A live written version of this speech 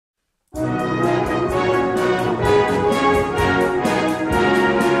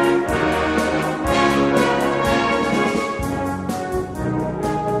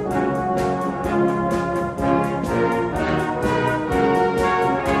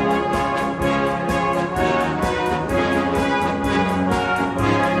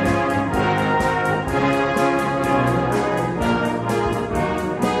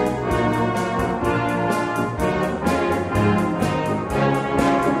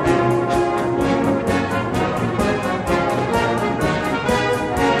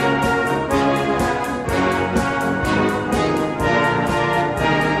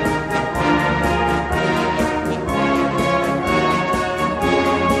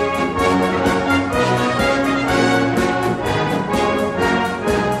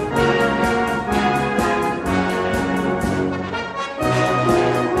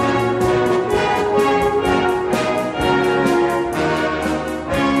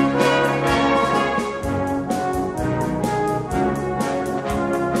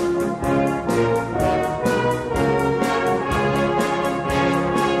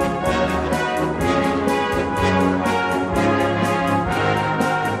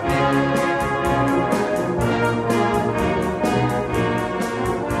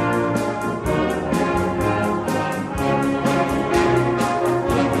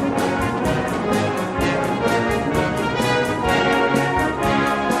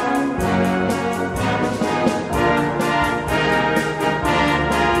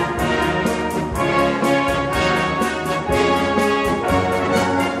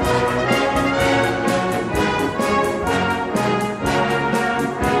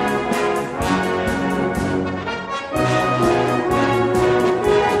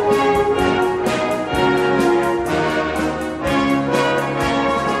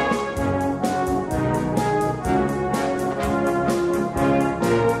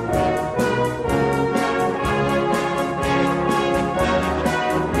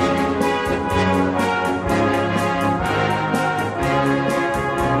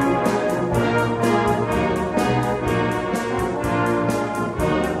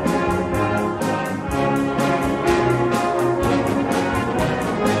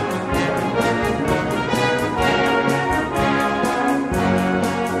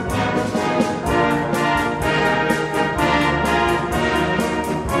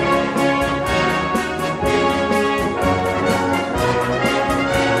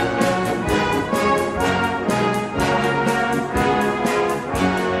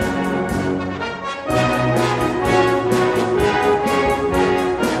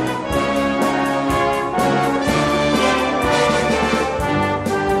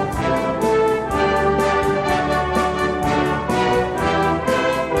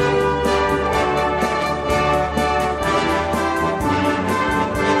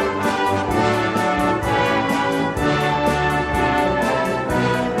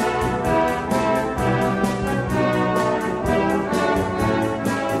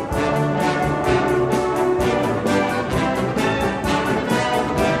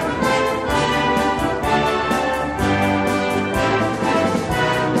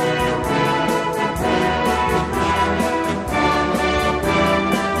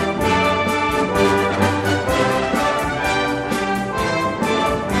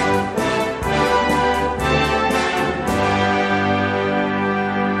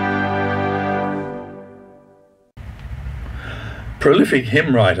Prolific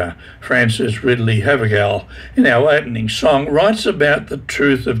hymn writer Francis Ridley Havergal, in our opening song, writes about the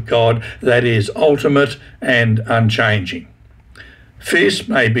truth of God that is ultimate and unchanging. Fierce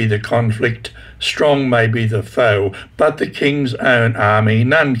may be the conflict, strong may be the foe, but the King's own army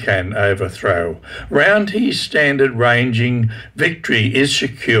none can overthrow. Round his standard ranging, victory is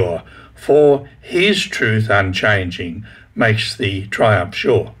secure, for his truth unchanging makes the triumph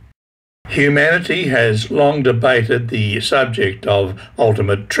sure. Humanity has long debated the subject of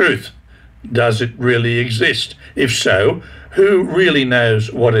ultimate truth. Does it really exist? If so, who really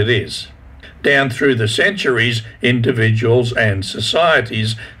knows what it is? Down through the centuries, individuals and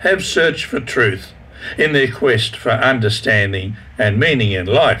societies have searched for truth in their quest for understanding and meaning in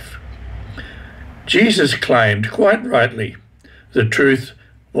life. Jesus claimed, quite rightly, the truth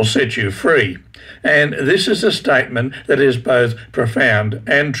will set you free, and this is a statement that is both profound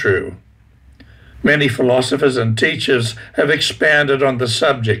and true. Many philosophers and teachers have expounded on the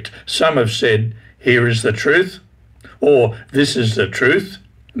subject. Some have said, "Here is the truth," or "This is the truth."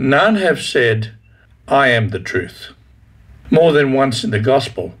 None have said, "I am the truth." More than once in the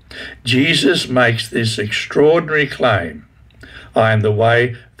Gospel, Jesus makes this extraordinary claim: "I am the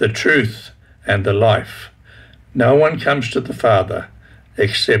way, the truth, and the life. No one comes to the Father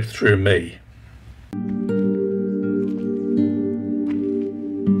except through me."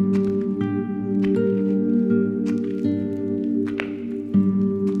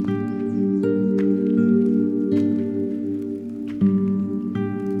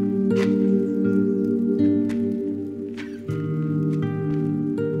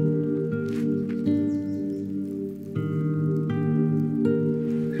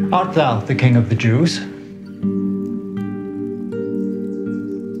 Art thou the King of the Jews?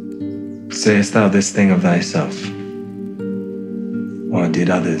 Sayest thou this thing of thyself, or did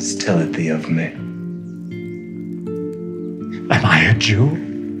others tell it thee of me? Am I a Jew?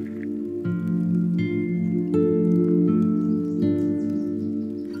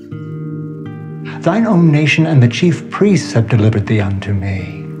 Thine own nation and the chief priests have delivered thee unto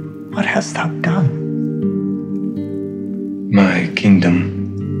me. What hast thou done? My kingdom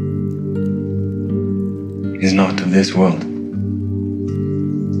is not of this world.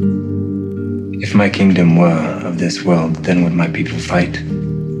 If my kingdom were of this world, then would my people fight,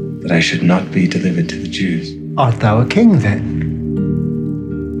 that I should not be delivered to the Jews. Art thou a king then?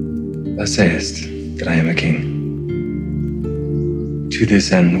 Thou sayest that I am a king. To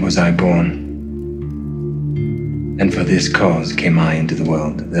this end was I born, and for this cause came I into the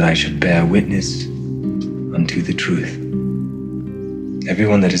world, that I should bear witness unto the truth.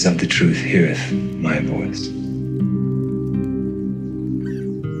 Everyone that is of the truth heareth my voice.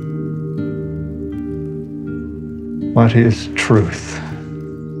 What is truth?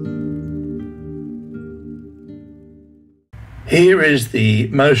 Here is the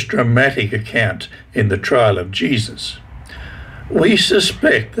most dramatic account in the trial of Jesus. We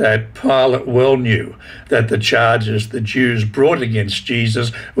suspect that Pilate well knew that the charges the Jews brought against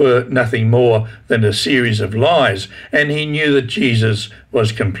Jesus were nothing more than a series of lies, and he knew that Jesus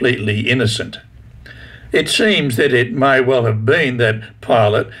was completely innocent. It seems that it may well have been that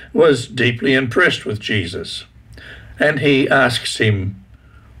Pilate was deeply impressed with Jesus, and he asks him,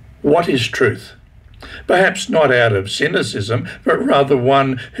 "What is truth?" Perhaps not out of cynicism, but rather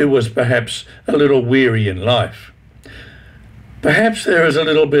one who was perhaps a little weary in life. Perhaps there is a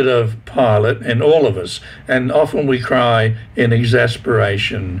little bit of Pilate in all of us, and often we cry in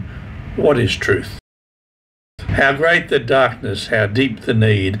exasperation, "What is truth?" How great the darkness, how deep the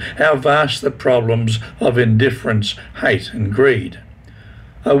need, how vast the problems of indifference, hate and greed.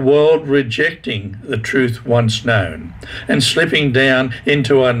 A world rejecting the truth once known and slipping down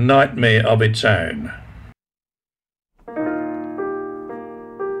into a nightmare of its own.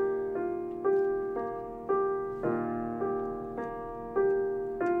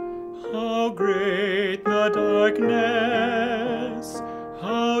 How great the darkness,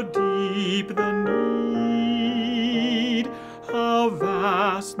 how deep the need, how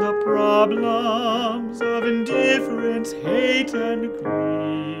vast the problems of indifference, hate and greed.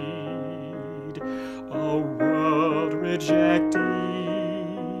 A world rejecting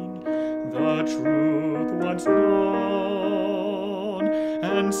the truth once known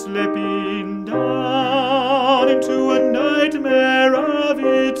and slipping down into a nightmare of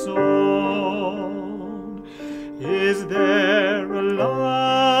its own. Is there a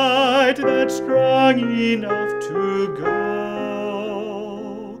light that's strong enough to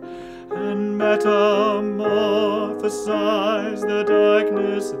go and metamorphosize the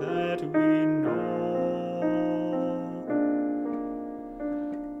darkness that we know?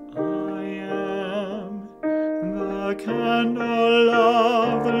 I am the candle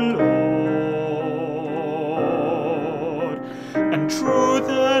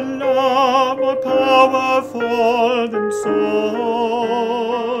than love, more powerful than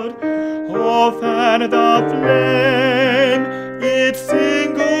sword. Oh, fan the flame, its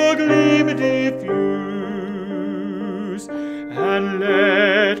single gleam diffuse, and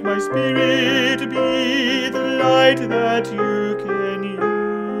let my spirit be the light that you can use.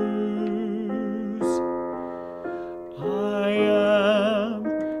 I am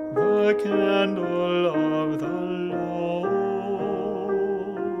the candle of the Lord.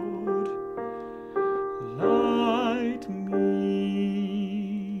 Light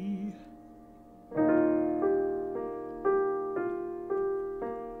me.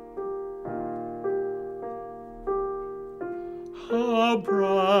 How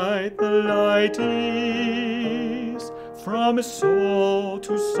bright the light is, from soul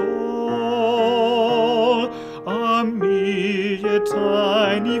to soul, a myriad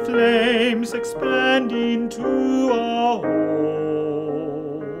tiny flames expand into a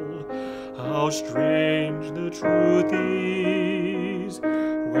whole. How strange the truth is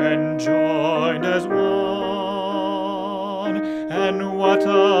when joined as one, and what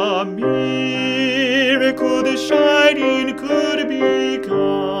a miracle the shining could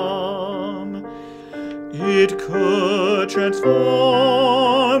become. It could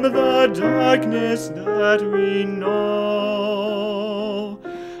transform the darkness that we know,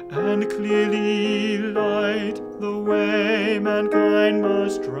 and clearly light the way mankind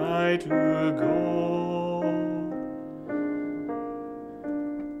must try to go.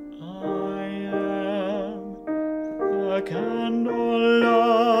 I am the candle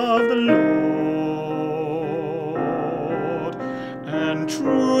of the Lord, and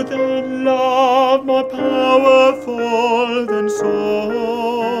truth and love more powerful than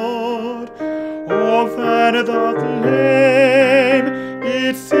sword. Oh, fan the flame,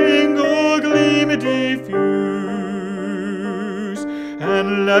 its single gleam diffuse,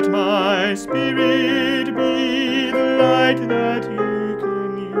 and let my spirit be the light that you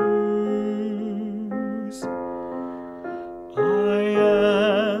can use. I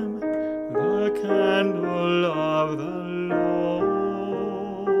am the candle of the Lord.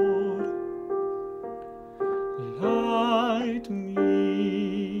 Light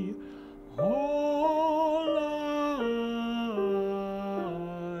me, oh,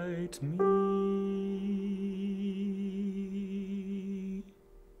 light me.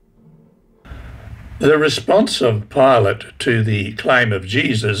 The response of Pilate to the claim of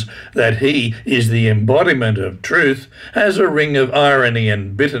Jesus that he is the embodiment of truth has a ring of irony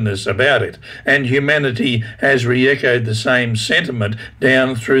and bitterness about it, and humanity has re-echoed the same sentiment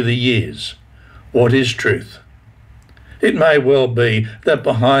down through the years. What is truth? It may well be that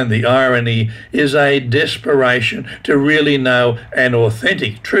behind the irony is a desperation to really know an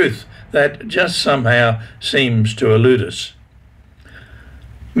authentic truth that just somehow seems to elude us.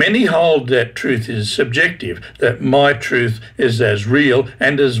 Many hold that truth is subjective, that my truth is as real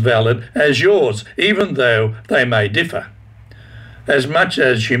and as valid as yours, even though they may differ. As much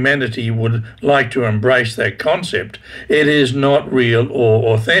as humanity would like to embrace that concept, it is not real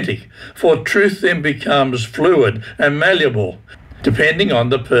or authentic, for truth then becomes fluid and malleable, depending on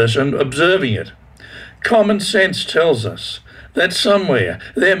the person observing it. Common sense tells us that somewhere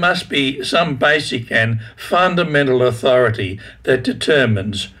there must be some basic and fundamental authority that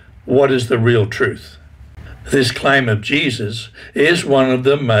determines what is the real truth. This claim of Jesus is one of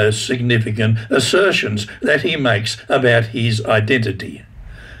the most significant assertions that he makes about his identity.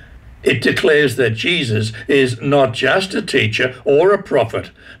 It declares that Jesus is not just a teacher or a prophet,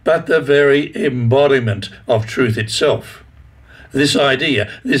 but the very embodiment of truth itself. This idea,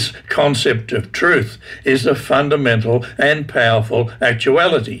 this concept of truth, is a fundamental and powerful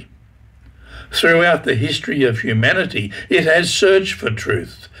actuality. Throughout the history of humanity, it has searched for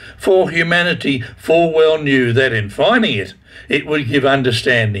truth, for humanity full well knew that in finding it, it would give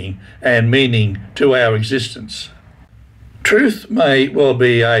understanding and meaning to our existence. Truth may well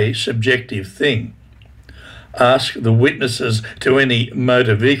be a subjective thing. Ask the witnesses to any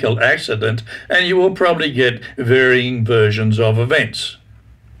motor vehicle accident and you will probably get varying versions of events.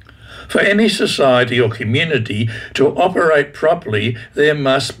 For any society or community to operate properly, there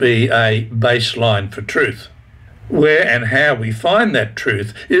must be a baseline for truth. Where and how we find that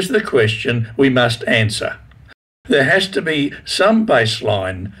truth is the question we must answer. There has to be some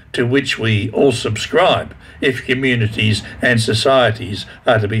baseline to which we all subscribe if communities and societies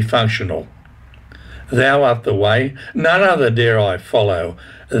are to be functional. Thou art the way, none other dare I follow.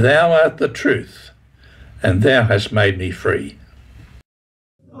 Thou art the truth, and thou hast made me free.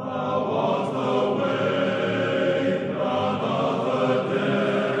 Thou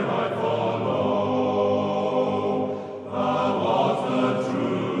art the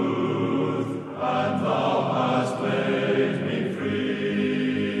truth.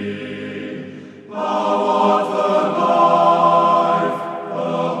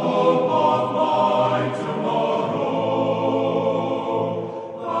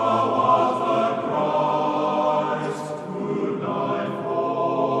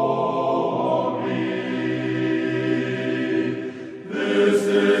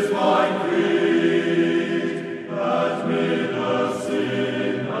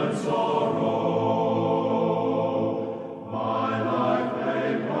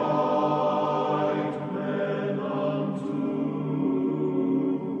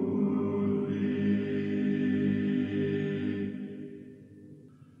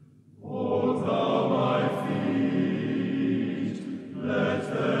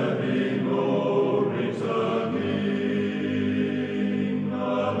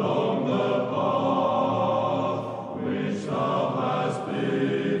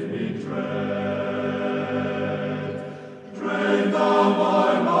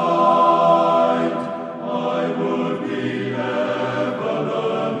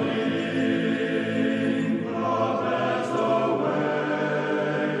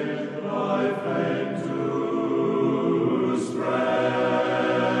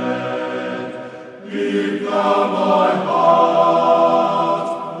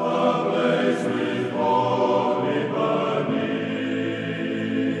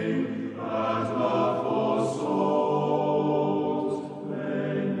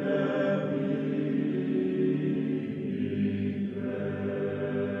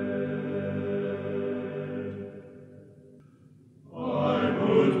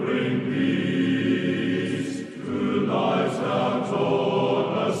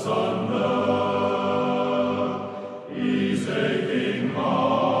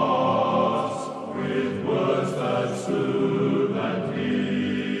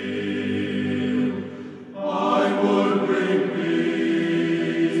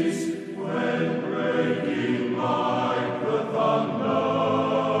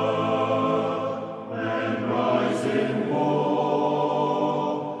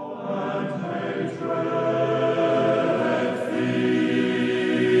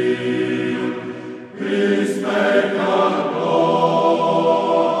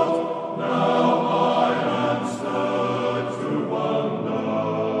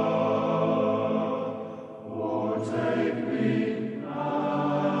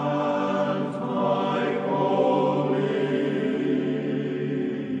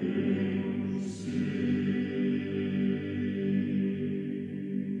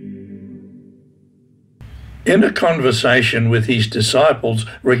 In a conversation with his disciples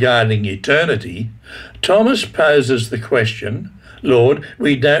regarding eternity, Thomas poses the question, "Lord,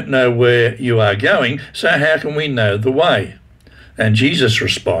 we don't know where you are going, so how can we know the way?" And Jesus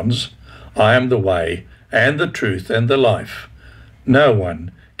responds, "I am the way and the truth and the life. No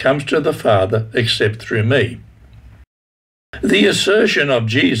one comes to the Father except through me." The assertion of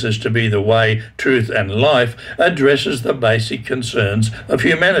Jesus to be the way, truth, and life addresses the basic concerns of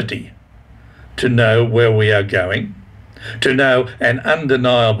humanity: to know where we are going, to know an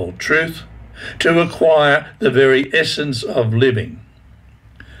undeniable truth, to acquire the very essence of living.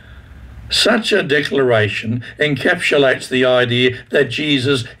 Such a declaration encapsulates the idea that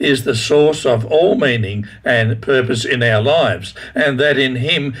Jesus is the source of all meaning and purpose in our lives, and that in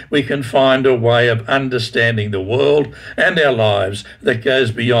him we can find a way of understanding the world and our lives that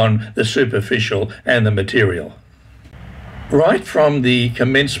goes beyond the superficial and the material. Right from the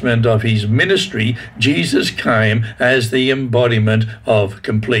commencement of his ministry, Jesus came as the embodiment of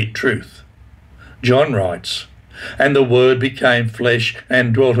complete truth. John writes, "And the Word became flesh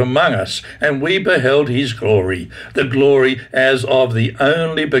and dwelt among us, and we beheld his glory, the glory as of the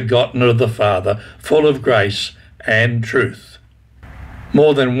only begotten of the Father, full of grace and truth."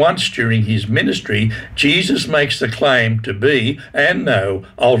 More than once during his ministry, Jesus makes the claim to be and know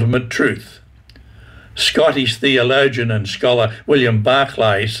ultimate truth. Scottish theologian and scholar William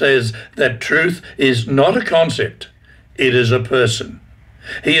Barclay says that truth is not a concept, it is a person.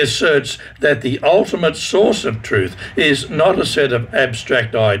 He asserts that the ultimate source of truth is not a set of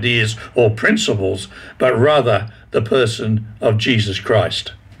abstract ideas or principles, but rather the person of Jesus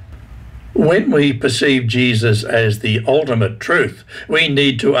Christ. When we perceive Jesus as the ultimate truth, we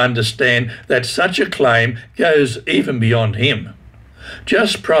need to understand that such a claim goes even beyond him.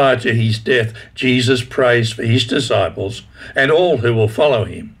 Just prior to his death, Jesus prays for his disciples and all who will follow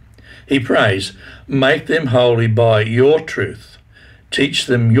him. He prays, "Make them holy by your truth. Teach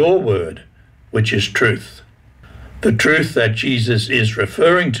them your word, which is truth." The truth that Jesus is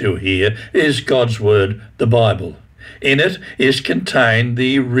referring to here is God's word, the Bible. In it is contained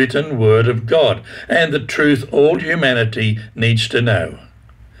the written word of God and the truth all humanity needs to know.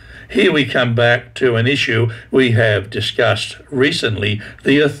 Here we come back to an issue we have discussed recently,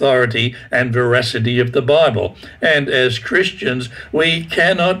 the authority and veracity of the Bible. And as Christians, we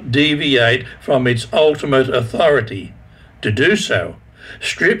cannot deviate from its ultimate authority. To do so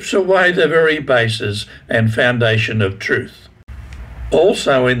strips away the very basis and foundation of truth.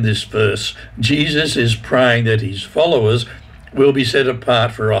 Also in this verse, Jesus is praying that his followers will be set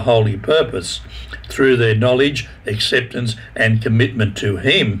apart for a holy purpose through their knowledge, acceptance, and commitment to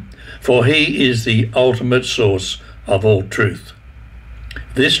him, for he is the ultimate source of all truth.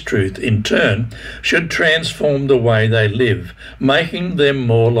 This truth, in turn, should transform the way they live, making them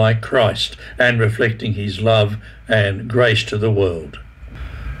more like Christ and reflecting his love and grace to the world.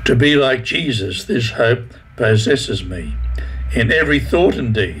 To be like Jesus, this hope possesses me. In every thought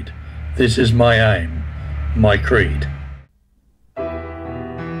and deed, this is my aim, my creed.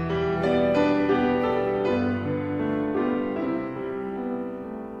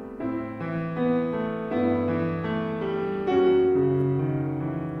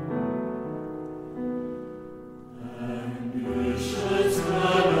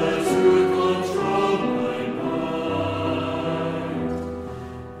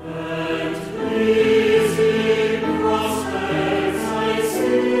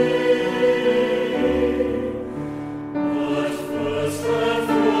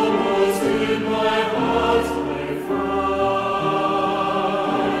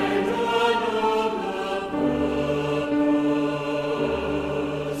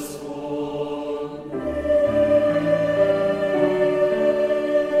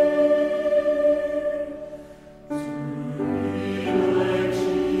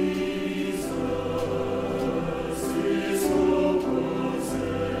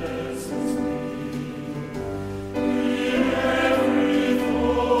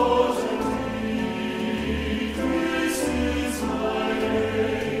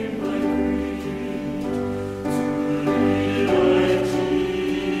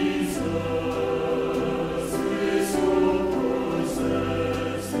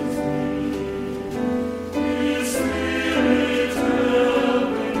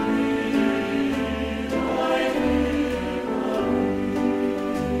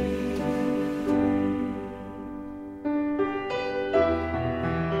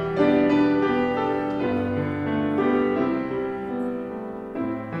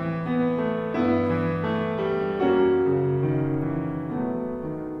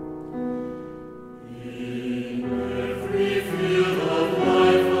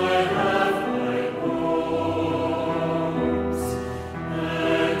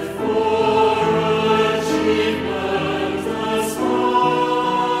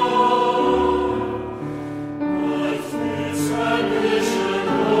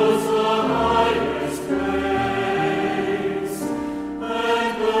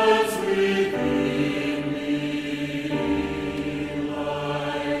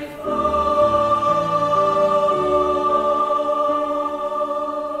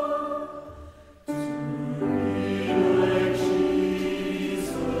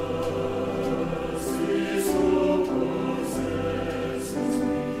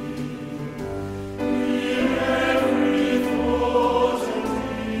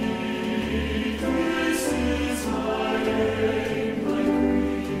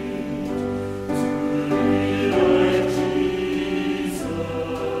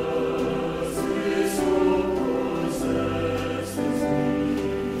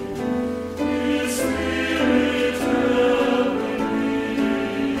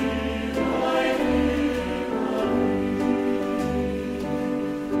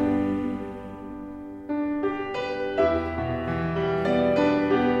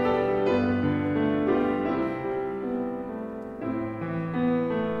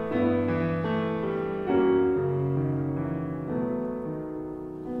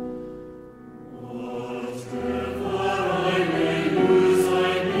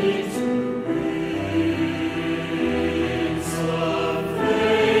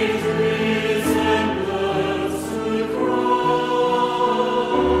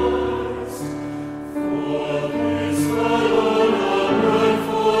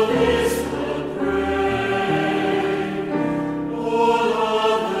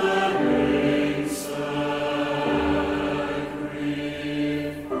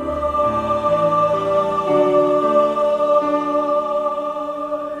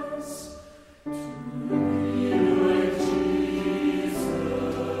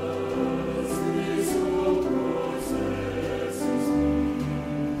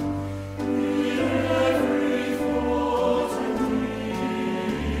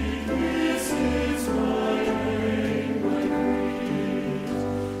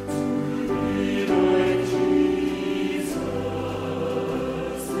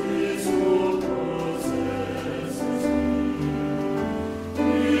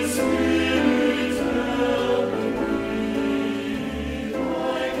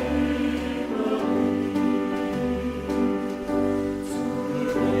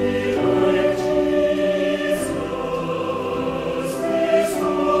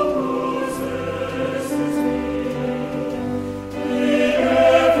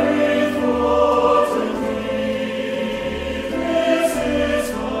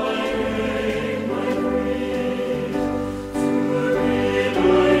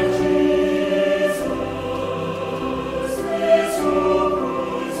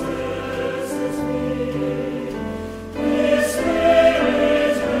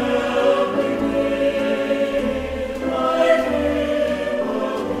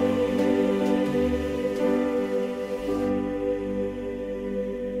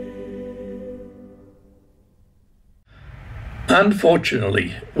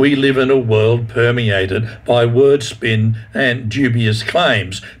 Unfortunately, we live in a world permeated by word spin and dubious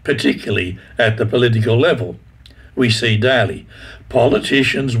claims, particularly at the political level. We see daily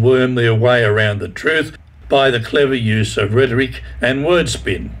politicians worm their way around the truth by the clever use of rhetoric and word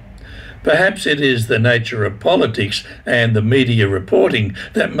spin. Perhaps it is the nature of politics and the media reporting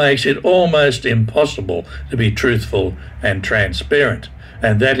that makes it almost impossible to be truthful and transparent,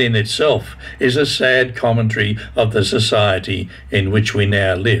 and that in itself is a sad commentary of the society in which we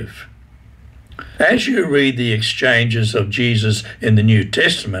now live. As you read the exchanges of Jesus in the New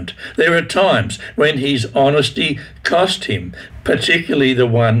Testament, there are times when his honesty cost him, particularly the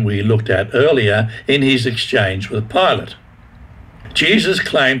one we looked at earlier in his exchange with Pilate. Jesus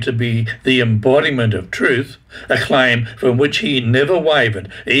claimed to be the embodiment of truth, a claim from which he never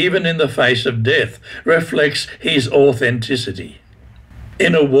wavered, even in the face of death, reflects his authenticity.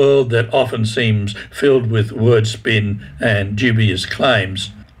 In a world that often seems filled with word spin and dubious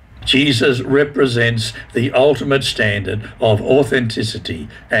claims, Jesus represents the ultimate standard of authenticity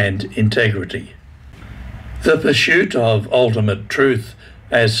and integrity. The pursuit of ultimate truth,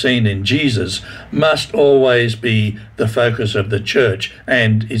 as seen in Jesus, must always be the focus of the church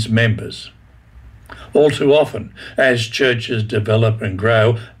and its members. All too often, as churches develop and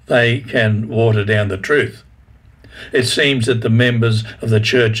grow, they can water down the truth. It seems that the members of the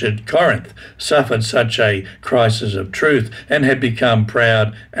church at Corinth suffered such a crisis of truth and had become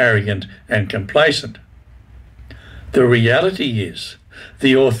proud, arrogant, and complacent. The reality is,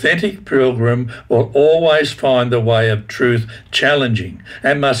 the authentic pilgrim will always find the way of truth challenging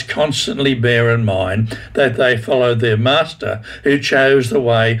and must constantly bear in mind that they follow their master who chose the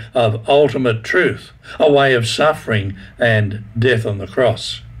way of ultimate truth, a way of suffering and death on the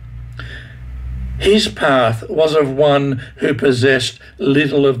cross. His path was of one who possessed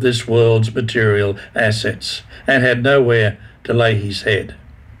little of this world's material assets and had nowhere to lay his head.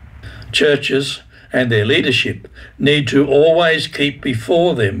 Churches and their leadership need to always keep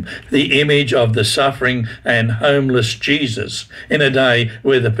before them the image of the suffering and homeless Jesus in a day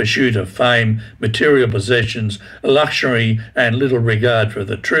where the pursuit of fame, material possessions, luxury, and little regard for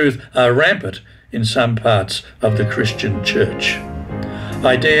the truth are rampant in some parts of the Christian church.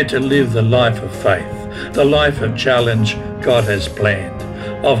 I dare to live the life of faith, the life of challenge God has planned,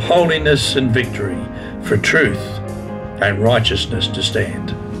 of holiness and victory, for truth and righteousness to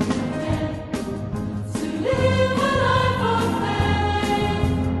stand.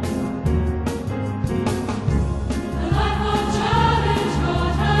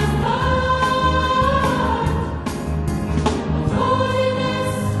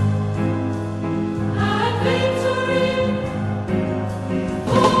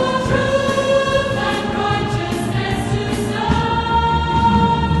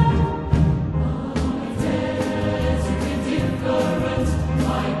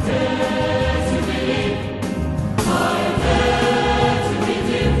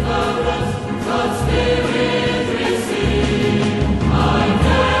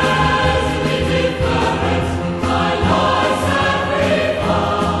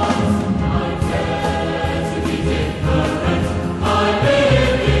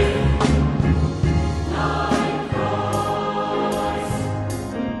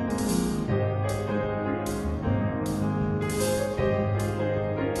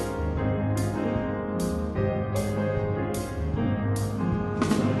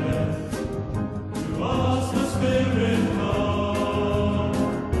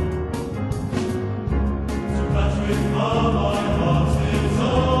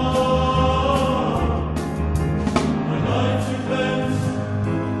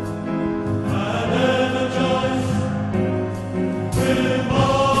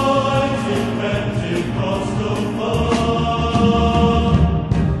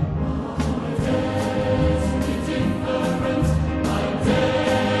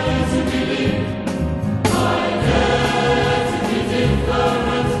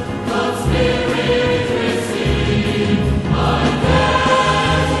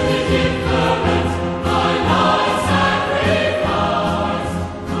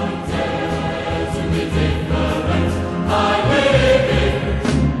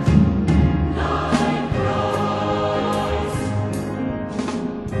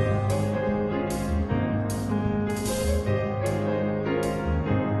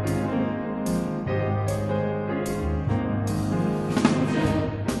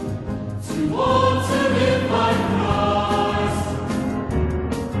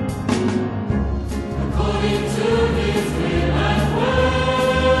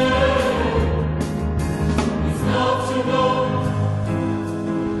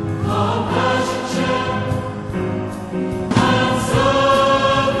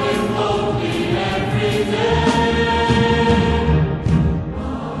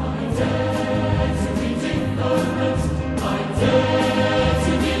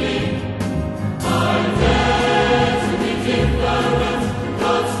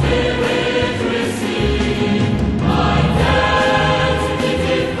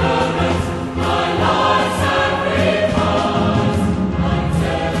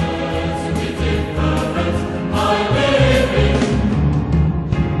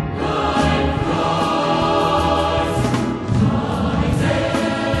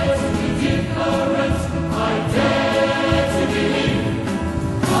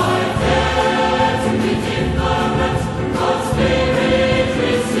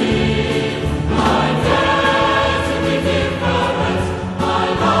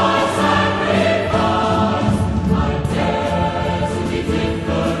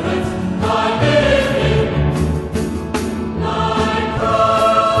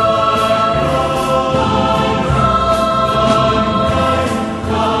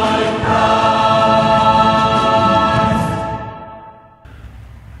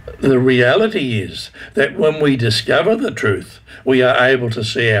 The reality is that when we discover the truth, we are able to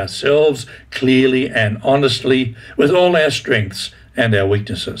see ourselves clearly and honestly with all our strengths and our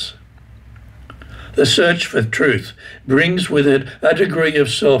weaknesses. The search for truth brings with it a degree of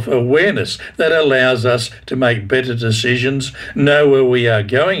self-awareness that allows us to make better decisions, know where we are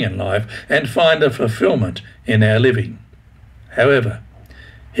going in life, and find a fulfillment in our living. However,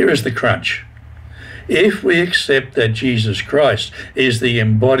 here is the crunch. If we accept that Jesus Christ is the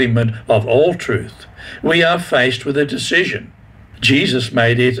embodiment of all truth, we are faced with a decision. Jesus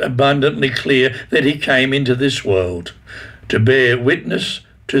made it abundantly clear that he came into this world to bear witness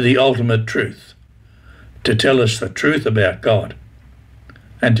to the ultimate truth, to tell us the truth about God,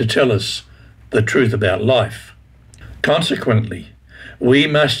 and to tell us the truth about life. Consequently, we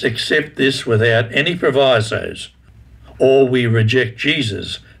must accept this without any provisos, or we reject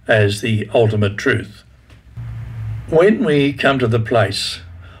Jesus as the ultimate truth. When we come to the place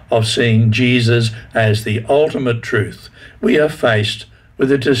of seeing Jesus as the ultimate truth, we are faced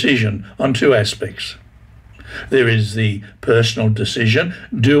with a decision on two aspects. There is the personal decision,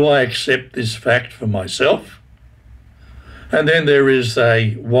 do I accept this fact for myself? And then there is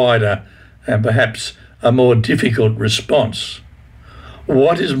a wider and perhaps a more difficult response.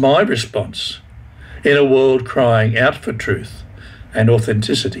 What is my response in a world crying out for truth and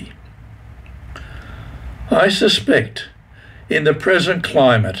authenticity? I suspect in the present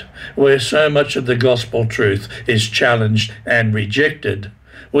climate, where so much of the gospel truth is challenged and rejected,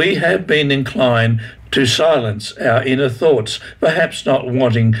 we have been inclined to silence our inner thoughts, perhaps not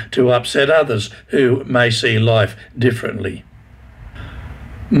wanting to upset others who may see life differently.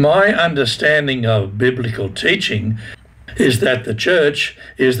 My understanding of biblical teaching is that the church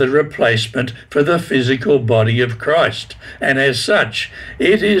is the replacement for the physical body of Christ, and as such,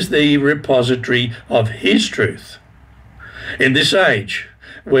 it is the repository of his truth. In this age,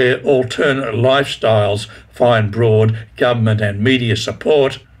 where alternate lifestyles find broad government and media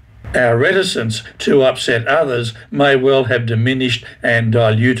support, our reticence to upset others may well have diminished and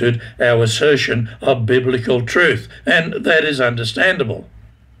diluted our assertion of biblical truth, and that is understandable.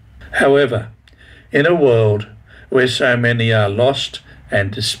 However, in a world where so many are lost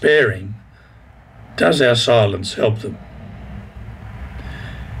and despairing, does our silence help them?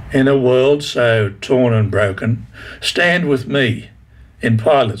 In a world so torn and broken, stand with me in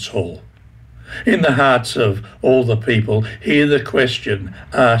Pilate's hall. In the hearts of all the people, hear the question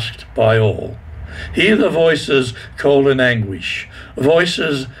asked by all. Hear the voices called in anguish,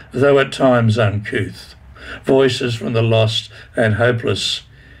 voices though at times uncouth, voices from the lost and hopeless.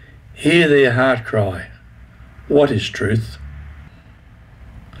 Hear their heart cry, what is truth?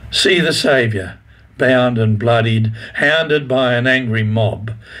 See the Saviour, bound and bloodied, hounded by an angry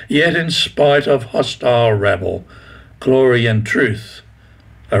mob, yet in spite of hostile rabble, glory and truth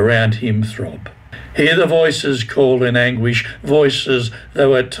around him throb. Hear the voices call in anguish, voices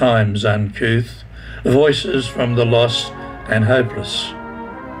though at times uncouth, voices from the lost and hopeless.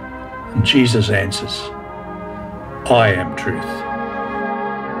 And Jesus answers, I am truth.